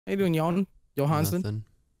How you doing, Johansson?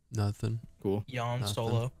 Nothing. Cool. Jan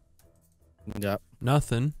Solo. Yep.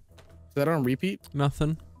 Nothing. Is that on repeat?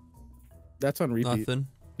 Nothing. That's on repeat. Nothing.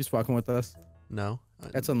 He's fucking with us. No.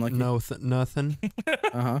 That's unlucky. No, nothing.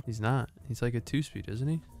 Uh-huh. He's not. He's like a 2-speed, isn't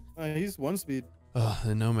he? He's 1-speed. Oh,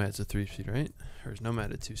 the Nomad's a 3-speed, right? Or is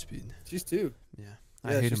Nomad a 2-speed? She's 2. Yeah. Yeah,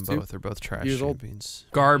 I hate she's them 2. both. They're both trash Years old. champions.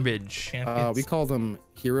 Garbage. We call them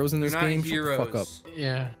heroes in this They're not game. heroes. Shut the fuck up.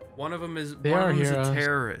 Yeah. One of them is They are heroes. a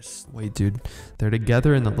terrorist. Wait, dude. They're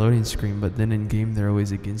together in the loading screen, but then in game they're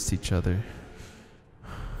always against each other.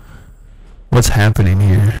 What's happening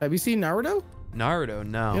here? Have you seen Naruto? Naruto,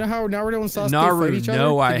 no. You know how Naruto and Sasuke fight each other?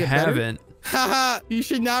 No, I to get better? haven't. Haha, you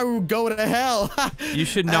should Naruto go to hell. You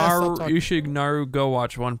should Naruto go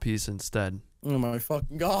watch One Piece instead. Oh my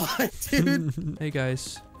fucking god, dude. Hey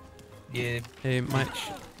guys. Yeah. Hey, Mike.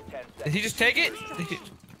 Did he just take it?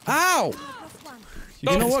 Ow!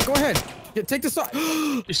 You know what? Go ahead. Take this off.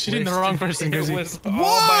 You're shooting the wrong person, Grizzy.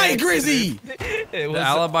 Why, Grizzy? The The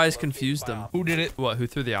alibis confused them. Who did it? What? Who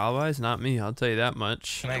threw the alibis? Not me. I'll tell you that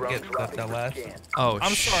much. Can I get that last? Oh,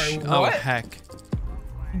 I'm sorry, Oh, what? heck.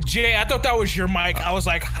 Jay, I thought that was your mic. I was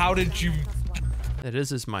like, how did you? That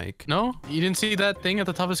is his mic. No? You didn't see that thing at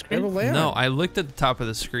the top of the screen? No, I looked at the top of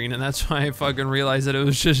the screen, and that's why I fucking realized that it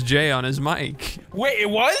was just Jay on his mic. Wait, it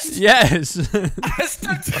was? Yes. That's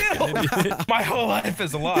the deal. My whole life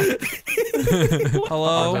is a lie.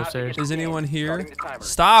 Hello? Upstairs. Is anyone here?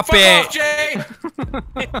 Stop Fuck it! off,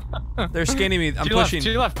 Jay. They're scanning me. I'm To your pushing. left,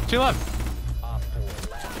 to your left, to your left.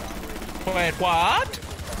 Wait, what?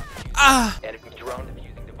 Ah!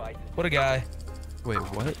 What a guy. Wait,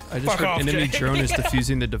 what? I just Fuck heard off, enemy Jay. drone is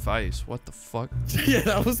defusing the device. What the fuck? Yeah,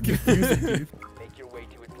 that was confusing, dude.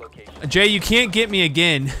 Jay, you can't get me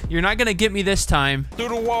again. You're not gonna get me this time. Through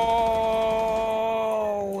the wall.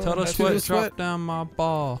 Total Through sweat the sweat. dropped down my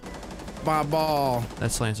ball. My ball.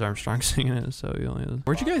 That's Lance Armstrong singing it, so he only.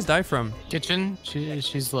 Where'd you guys die from? Kitchen. She's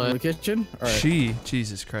In the like. kitchen? Alright. She.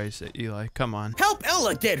 Jesus Christ, Eli, come on. Help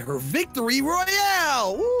Ella get her victory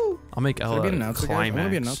royale! Woo! I'll make I be Ella an announcer, guys? I wanna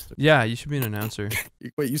be an climax. announcer. Yeah, you should be an announcer.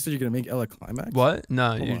 Wait, you said you're gonna make Ella climax? What? No,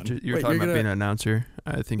 Hold you on. you're Wait, talking you're about being gonna- an announcer.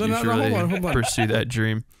 I think No, you no, should no, really hold on. pursue that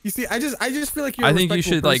dream. You see, I just feel like you're I a think you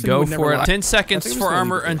respectful should like person who go would never for it. lie. 10 seconds I think I'm for just gonna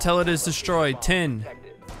armor leave it. until it is destroyed. 10,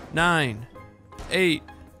 9, 8,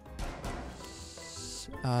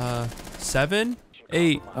 7,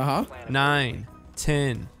 8, Uh-huh. 9,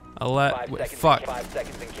 10, 11. Wait, fuck. 5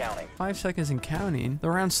 seconds and counting. 5 seconds and counting. The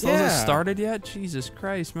round still hasn't Yeah. started yet. Jesus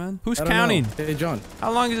Christ, man. Who's I don't counting? know. Hey, John.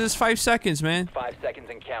 How long is this? 5 seconds, man. 5 seconds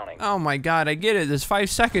and counting. Oh my God, I get it. There's 5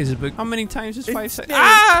 seconds, but how many times is 5 It's seconds? there.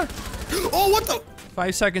 Ah! Oh, what the?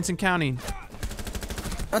 5 seconds and counting.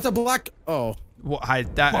 That's a black. Oh. Well,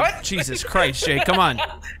 What? Jesus Christ, Jay, come on.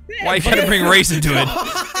 Why you gotta bring race into it?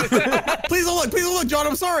 Please don't look. Please don't look, John.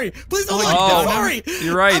 I'm sorry. Please don't look. Oh, I'm sorry.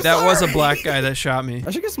 You're right. I'm That was a sorry. black guy that shot me. I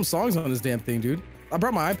should get some songs on this damn thing, dude. I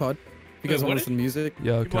brought my iPod. You guys Wait, want to what? listen to music?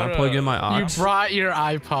 Yo, can I brought plug a- in my You aux? brought your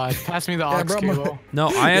iPod. Pass me the I aux brought my- cable. No,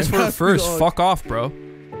 I asked for Yeah, it first. dog. Fuck off, bro.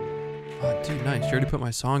 Oh, dude, nice. You already put my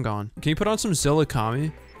song on. Can you put on some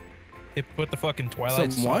Zillakami? They put the fucking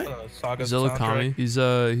Twilight Some what? Saga Zillakami. soundtrack. He's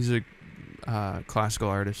a classical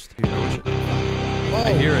artist. Here, I wish it- Oh,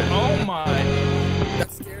 I hear it. Oh my. that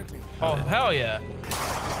scared me. Oh hell yeah.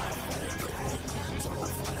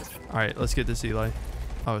 All right, let's get this, Eli.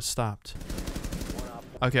 Oh, it stopped.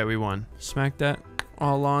 Okay, we won. Smack that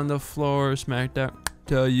all on the floor. Smack that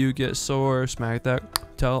till you get sore. Smack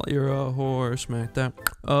that till you're a whore. Smack that.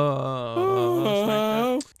 Smack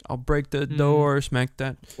that. I'll break the door. Smack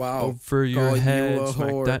that Wow. over your Call you head. a Smack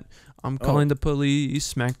whore. that. I'm calling the police.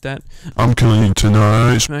 Smack that. I'm killing you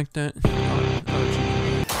tonight. Smack that.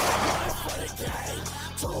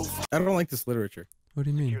 I don't like this literature. What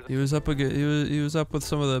do you mean? He was up he was up with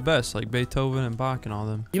some of the best, like Beethoven and Bach and all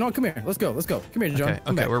them. You know what? Come here. Let's go. Let's go. Come here, John. Okay,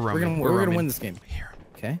 Come okay, back. we're roaming. We're We're gonna roaming. win this game. Here,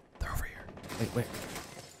 Okay. they're over here. Wait.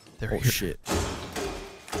 They're Oh here. shit.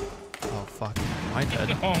 Oh fuck. Am I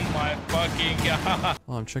dead? Oh my fucking god.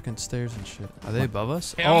 Oh, I'm checking stairs and shit. Are they above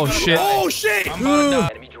us? Hey, I'm Oh gonna shit! die. Oh shit! I'm about to die.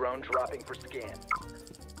 Enemy drone dropping for scan.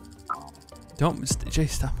 Don't, Jay,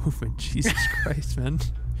 stop moving. Jesus Christ, man.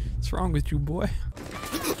 What's wrong with you, boy?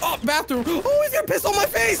 Oh, bathroom! Oh, he's gonna piss on my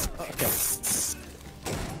face! Okay.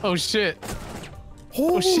 Oh shit.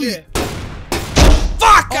 Holy Oh shit.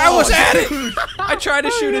 Fuck! I was at it! I tried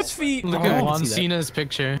to shoot his feet. Look Oh, I at can Juan see that. Cena's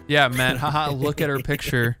picture. Yeah, Matt. Haha, look at her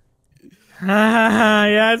picture.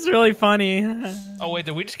 Yeah, it's really funny. Oh wait,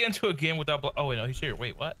 did we just get into a game without? Oh wait, no, he's here.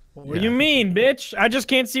 Wait, what? What do you mean, bitch? I just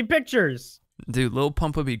can't see pictures. Dude, Lil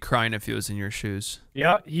Pump would be crying if he was in your shoes.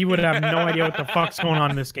 Yeah, he would have no idea what the fuck's going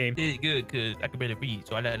on in this game. It's good because I can better read,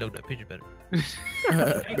 so I gotta load that picture better.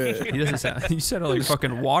 He doesn't sound. You sound like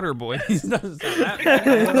fucking water boy. He doesn't sound that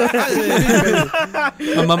bad.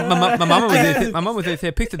 my mama would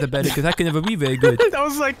say picked the better because I can never be very good. That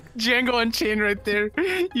was like Django Unchained right there.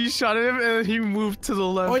 You shot at him and then he moved to the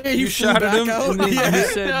left. Oh yeah, You shot at him and then Yeah. you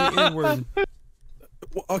said the N-word.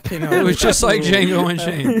 Okay, no. It was just like Django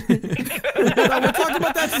Unchained. We're talking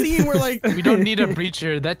about that scene where like We don't need a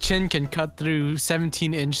breacher. That chin can cut through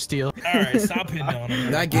 17-inch steel. Alright, stop hitting on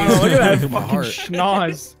him. that game. Oh, look at that my fucking heart.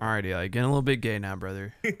 schnoz. Alrighty, getting a little bit gay now,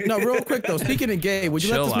 brother. No, real quick though. Speaking of gay, would you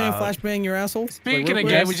Chill let this man out. flashbang your asshole? Speaking real of quick?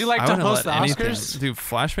 gay, would you like I to wouldn't host the let anything. Oscars? Dude,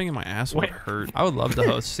 flashbanging in my ass would Wait. hurt. I would love to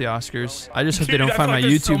host the Oscars. I just hope they Dude, don't I find feel my like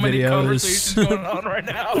there's so YouTube many videos. conversations going on right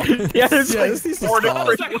now. Yeah, there's Yeah, like this needs to 4 stop.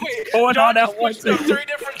 different It's like, wait, going on at once. switched up 3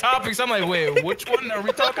 different topics. I'm like, wait, which one are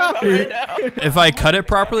we talking about right now? If I cut it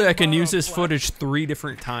properly, I can use this footage 3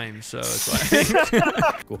 different times. So it's like,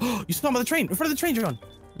 Cool. You saw him on the train. In front of the train, John.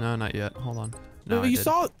 no, not yet. Hold on. No, No, I you did.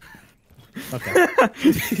 saw it. Okay.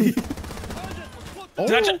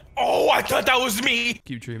 Oh, I thought that was me.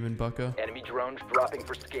 Keep dreaming, Bucko. Enemy drones dropping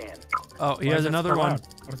for scan. Oh, he Why has is it another so one. loud?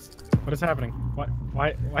 What is happening?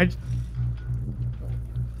 Why?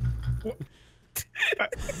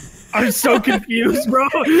 I'm so confused, bro.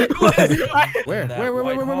 Where?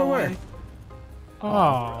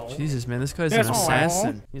 Oh. Jesus, man, this guy's Yes, an aw.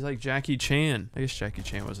 assassin. He's like Jackie Chan. I guess Jackie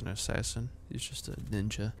Chan wasn't an assassin. He's just a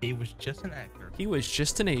ninja. He was just an actor. He was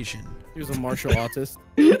just an Asian. He was a martial artist.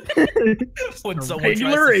 When someone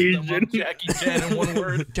Regular tries to sum Asian. up Jackie Chan in one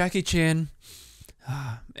word. Jackie Chan,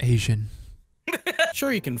 Asian.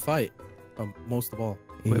 Sure, you can fight. Most of all.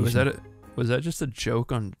 Wait, was Asian. that just a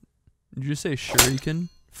joke on? Did you say sure he can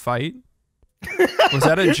fight? Was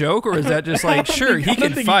that a joke or is that just like sure he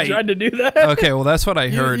can fight? He tried to do that. Okay, well that's what I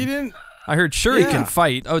You heard. didn't. I heard sure he Yeah. can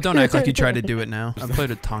fight. Oh, don't act like you tried to do it now. I played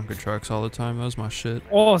with Tonka trucks all the time. That was my shit.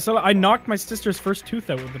 Oh, so I knocked my sister's first tooth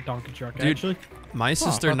out with a donkey truck. Dude. Actually, My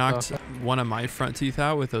sister what knocked one of my front teeth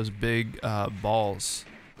out with those big balls.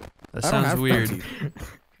 That I don't sounds have weird. front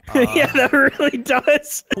teeth. yeah, that really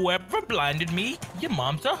does. Whoever blinded me, your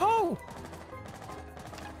mom's a hoe.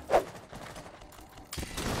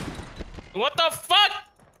 What the fuck?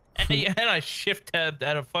 And I shift tabbed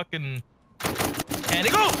at a fucking. And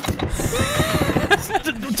it go.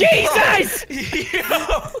 Jesus!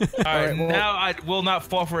 Alright, well- now I will not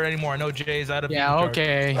fall for it anymore. I know Jay's out of. Yeah,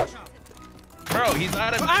 okay. Bro, he's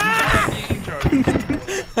out of. He's out of being charged.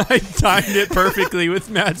 I timed it perfectly with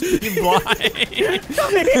Matt's being blind. you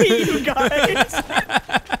guys.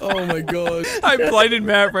 Oh my god. I blinded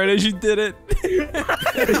Matt right as you did it.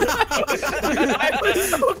 I was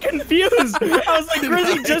so confused. I was like,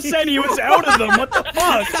 Grizzy just said he was out of them. What the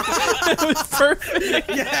fuck? It was perfect.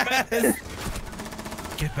 Yes.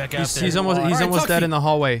 Get back out there. He's almost Alright, dead Tuxie. in the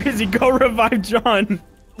hallway. Grizzy, go revive John.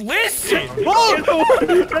 Listen. You're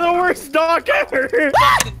the worst dog ever.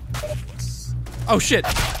 Oh shit.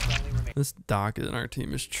 This doc in our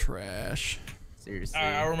team is trash. Seriously.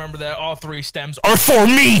 I remember that all 3 stems are for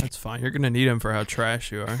me. That's fine. You're gonna need him for how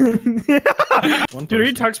trash you are. One Dude, are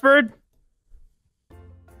you person. Tuxbird?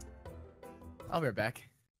 I'll be right back.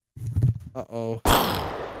 Uh-oh.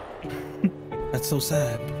 That's so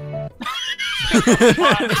sad.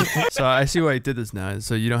 So I see why he did this now,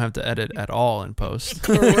 so you don't have to edit at all in post.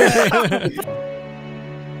 Here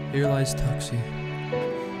lies Tuxie.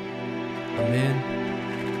 A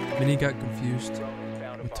man. Minnie got confused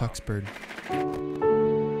with Tuxbird.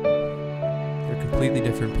 They're completely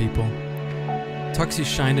different people. Tuxie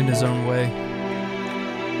shined in his own way.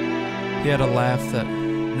 He had a laugh that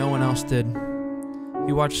no one else did.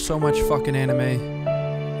 He watched so much fucking anime,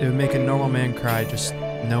 it would make a normal man cry just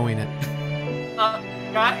knowing it.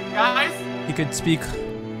 Guys? He could speak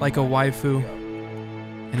like a waifu,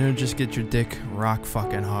 and it would just get your dick rock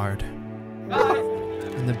fucking hard.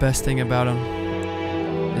 And the best thing about him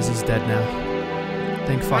is he's dead now.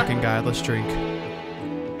 Thank fucking God, let's drink.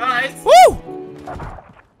 Guys? Woo!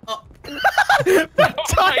 Oh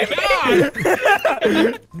my god!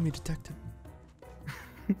 Enemy detected.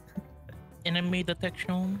 Enemy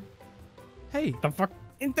detection. Hey, The fuck?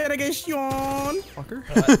 Interrogation. fucker.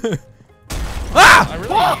 I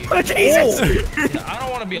really. Oh, Jesus! I don't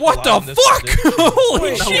want to be. What the alive in this fuck? position.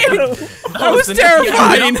 Holy shit! That was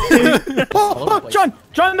terrifying! Oh,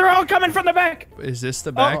 John, they're all coming from the back. Is this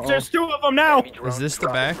the back? Oh, there's 2 of them now. Enemy drones Is this the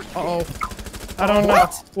dropping back? for Uh-oh. I don't know.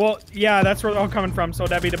 Well, yeah, that's where they're all coming from, so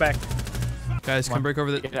that'd be the back. Guys, come break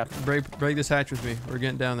over Get up. break this hatch with me. We're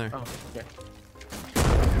getting down there. Oh, okay.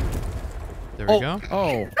 There we go.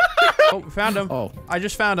 Oh. Oh, found him. Oh. I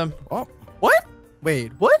just found him. Oh. What?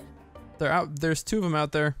 Wait, what? They're out. There's 2 of them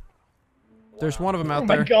out there. There's 1 of them out Oh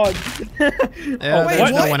my there. god. Yeah, wait,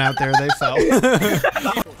 there's no what? one out there. They fell.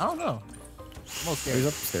 I don't know. I'm most He's scared.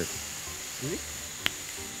 upstairs.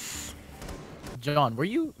 John, were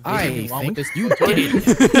you I visually wrong with think this? you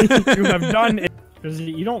did. You have done it. 'Cause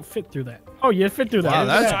you don't fit through that. Oh, you fit through that. Wow,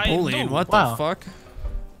 Look at that's that. bullying. What Wow. the fuck?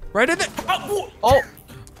 Right in there. Oh,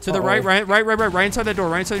 To the right, right inside that door,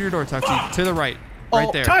 right inside your door, Tuxie. To the right,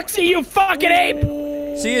 right there. Tuxie, you fucking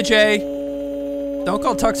ape! See ya, Jay. Don't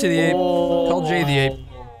call Tuxie the ape. Call Jay the ape.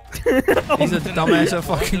 He's a dumbass. A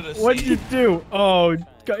fucking. What'd you do? Oh,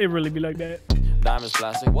 it really be like that. Diamonds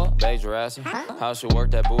plastic, what? Beige Jurassic. How she work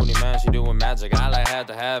that booty, man? She doing magic. I like had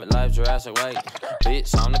to have it, life Jurassic. Wait,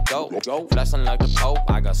 bitch, I'm the GOAT. Flexing like the Pope.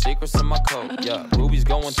 I got secrets in my coat. Yeah, Ruby's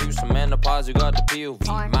going through some menopause. You got the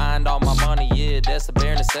POV. Mind all my money, yeah, that's a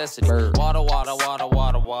bare necessity. Water, water, water,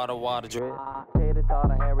 water, water, water, drip. Hated thought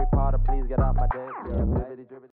of Harry Potter, please get off my dick.